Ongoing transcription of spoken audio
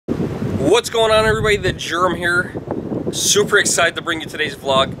What's going on, everybody? The Germ here. Super excited to bring you today's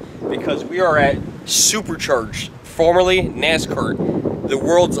vlog because we are at Supercharged, formerly NASCAR, the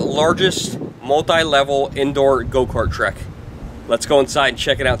world's largest multi-level indoor go-kart track. Let's go inside and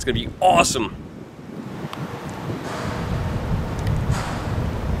check it out. It's gonna be awesome.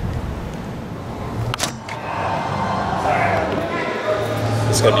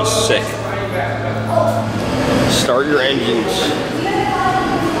 It's gonna be sick. Start your engines.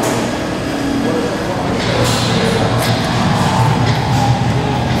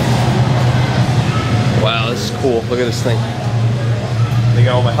 Wow, this is cool. Look at this thing. They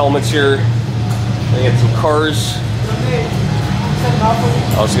got all the helmets here. They got some cars.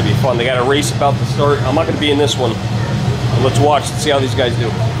 Oh, it's gonna be fun. They got a race about to start. I'm not gonna be in this one. But let's watch and see how these guys do.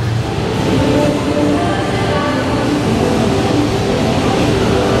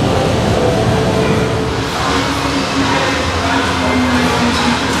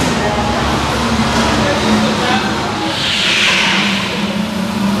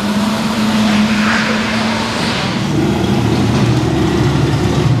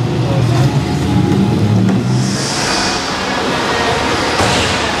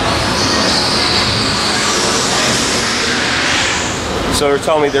 So they're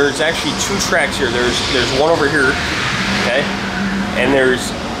telling me there's actually two tracks here. There's one over here, okay? And there's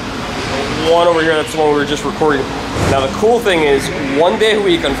one over here, that's the one we were just recording. Now the cool thing is, one day a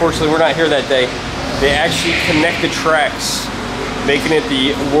week, unfortunately we're not here that day, they actually connect the tracks, making it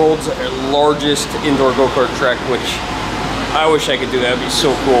the world's largest indoor go-kart track, which I wish I could do. That would be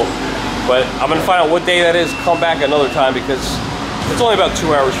so cool. But I'm gonna find out what day that is, come back another time, because it's only about 2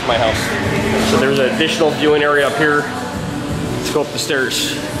 hours from my house. So there's an additional viewing area up here. Let's go up the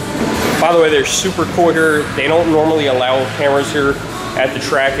stairs. By the way, they're super cool here. They don't normally allow cameras here at the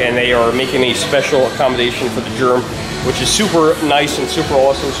track, and they are making a special accommodation for the Germ, which is super nice and super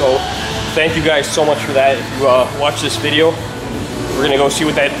awesome. So thank you guys so much for that. If you watch this video, we're gonna go see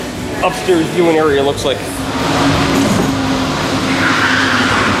what that upstairs viewing area looks like.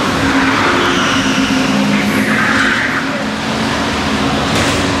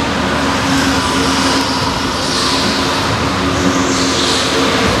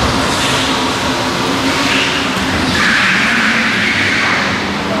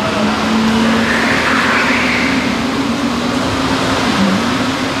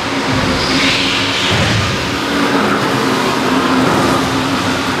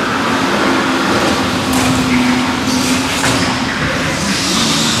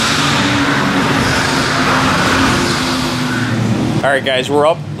 Alright guys, we're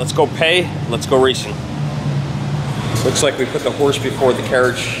up. Let's go pay. Let's go racing. Looks like we put the horse before the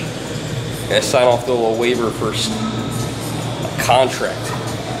carriage. Gotta sign off the little waiver first. A contract.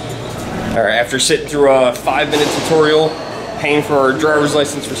 Alright, after sitting through a 5-minute tutorial, paying for our driver's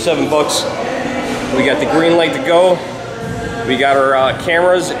license for $7, we got the green light to go. We got our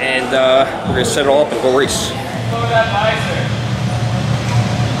cameras, and we're gonna set it all up and go race.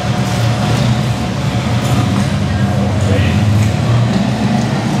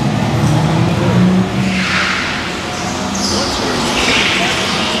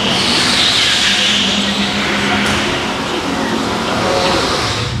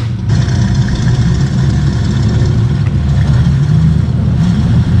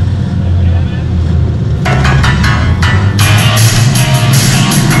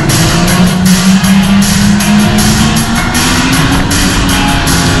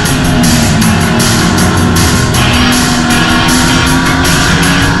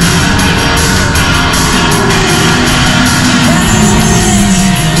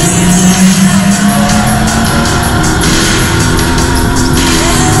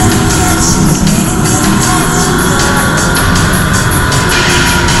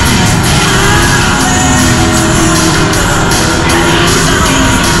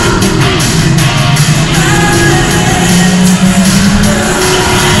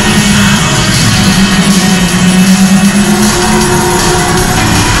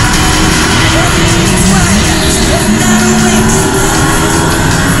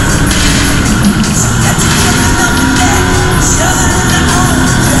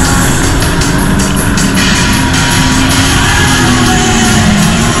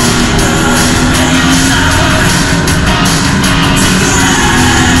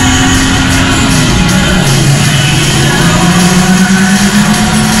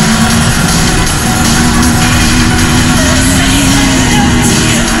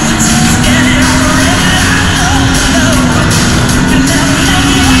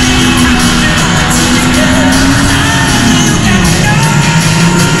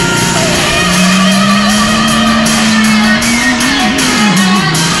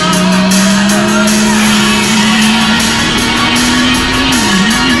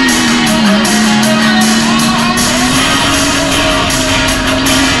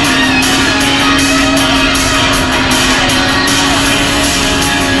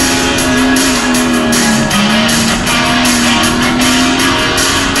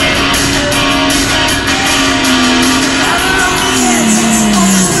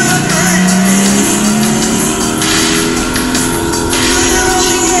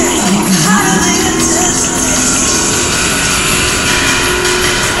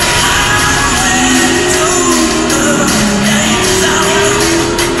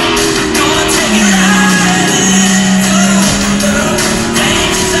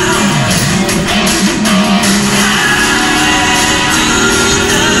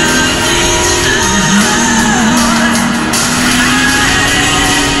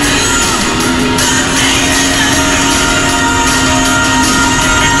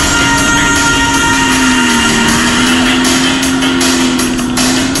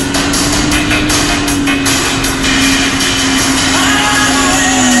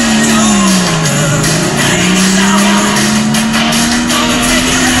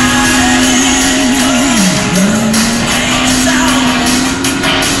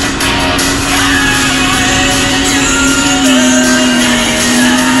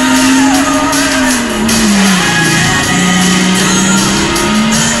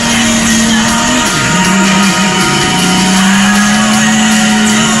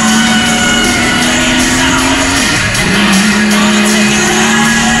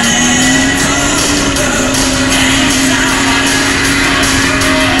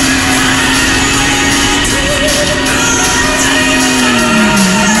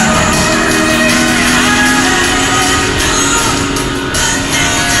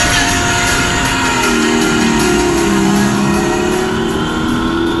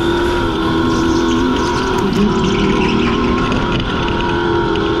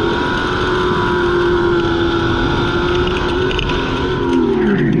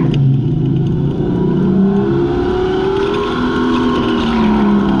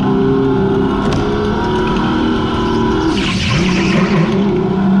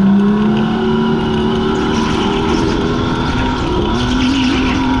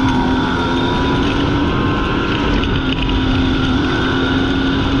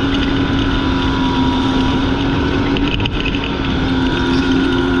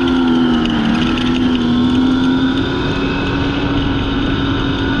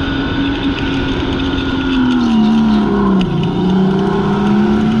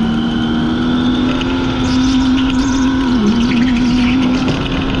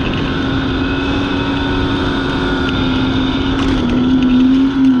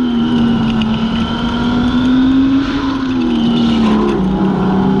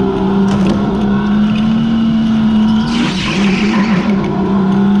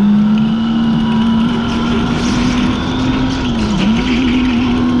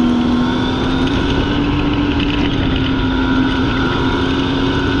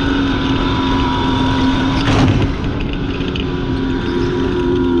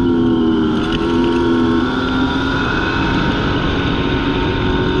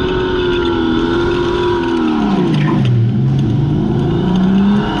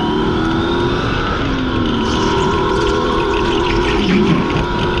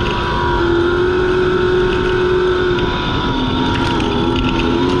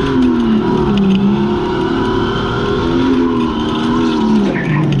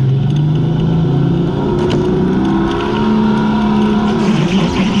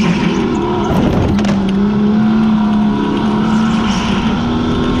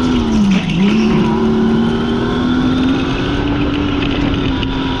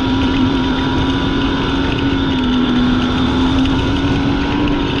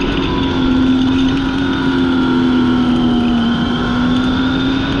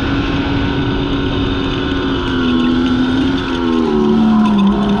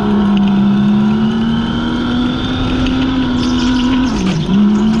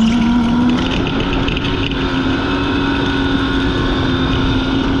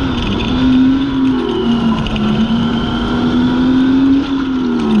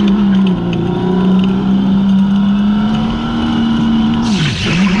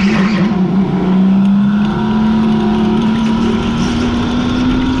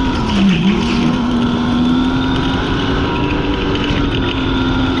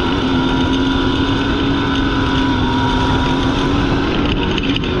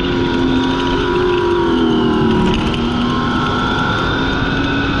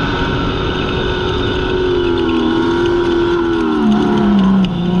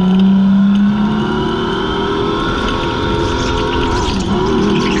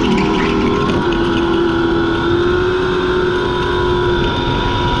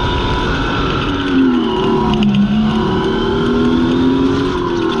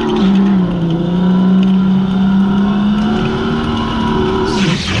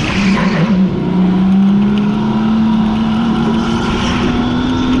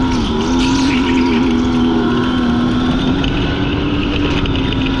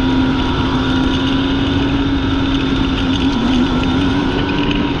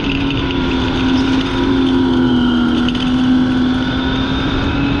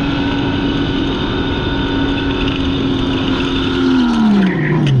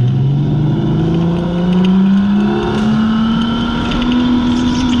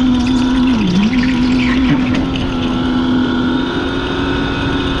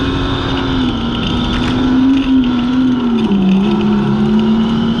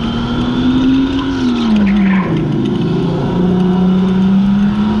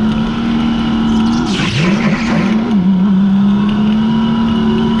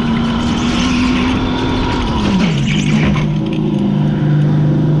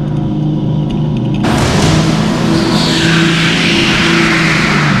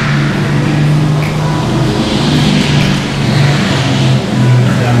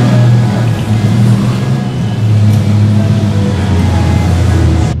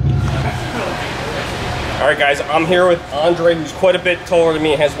 right, guys, I'm here with Andre, who's quite a bit taller than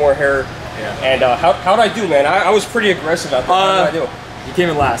me and has more hair. Yeah. And how'd I do, man? I was pretty aggressive out there. How did I do? You came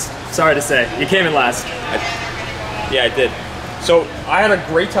in last. Sorry to say, you came in last. Yeah, I did. So I had a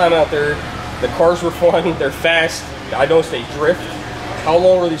great time out there. The cars were fun. They're fast. I noticed they drift. How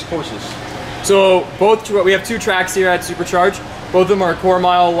long are these courses? So we have 2 tracks here at Supercharged. Both of them are a quarter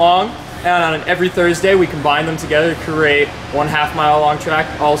mile long, and on every Thursday we combine them together to create 1/2 mile long track,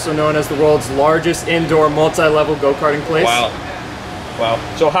 also known as the world's largest indoor multi-level go-karting place. Wow. Wow.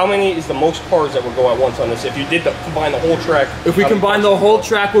 So how many is the most cars that would go at once on this? If you did combine the whole track? If we combine the whole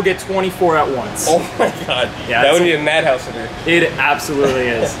track, we'll get 24 at once. Oh my God. Yeah, that would be a madhouse in there. It absolutely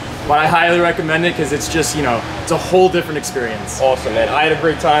is. But I highly recommend it because it's just, you know, it's a whole different experience. Awesome, man. I had a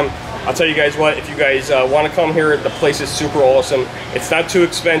great time. I'll tell you guys what, if you guys want to come here, the place is super awesome. It's not too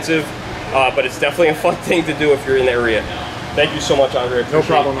expensive, but it's definitely a fun thing to do if you're in the area. Thank you so much, Andre. No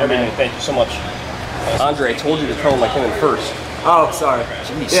problem, everything. man. Thank you so much. Andre, I told you to tell him I came in first. Oh, sorry.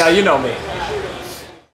 Jeez. Yeah, you know me.